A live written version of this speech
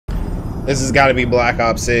This has got to be Black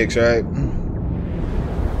Ops 6, right?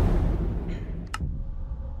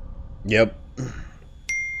 Yep.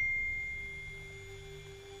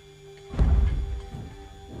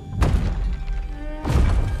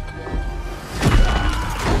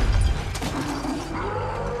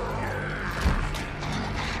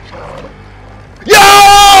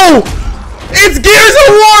 Yo! It's Gears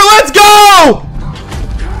of War! Let's go!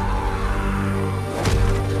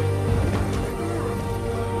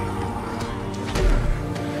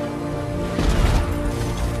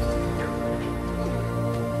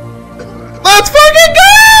 Let's fucking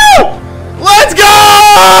go! Let's go!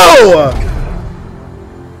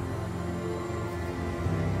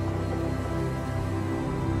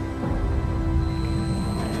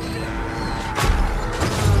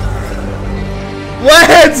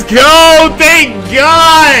 Let's go! Thank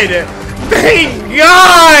God! Thank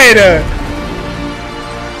God!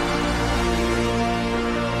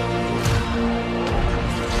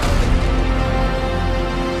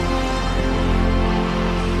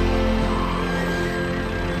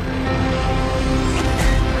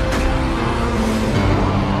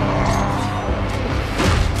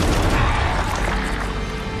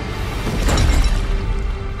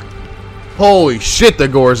 Holy shit, the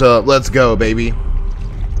gore's up. Let's go, baby.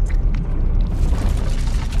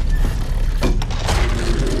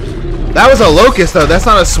 That was a locust, though. That's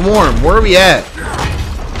not a swarm. Where are we at?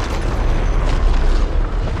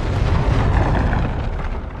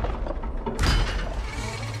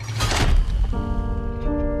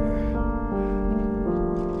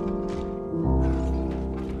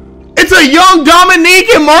 It's a young Dominick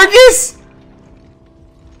and Marcus?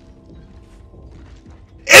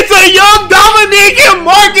 It's a young Dominick and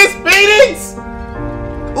Marcus Phoenix?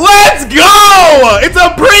 Let's go! It's a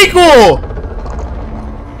prequel!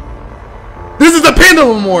 This is the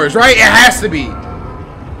Pendulum Wars, right? It has to be.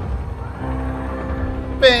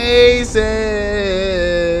 Faces.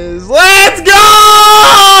 Let's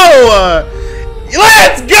go!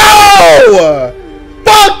 Let's go!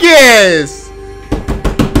 Fuck yes!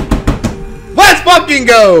 Let's fucking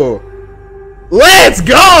go! Let's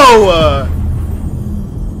go!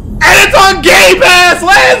 And it's on Game Pass!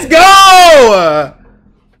 Let's go!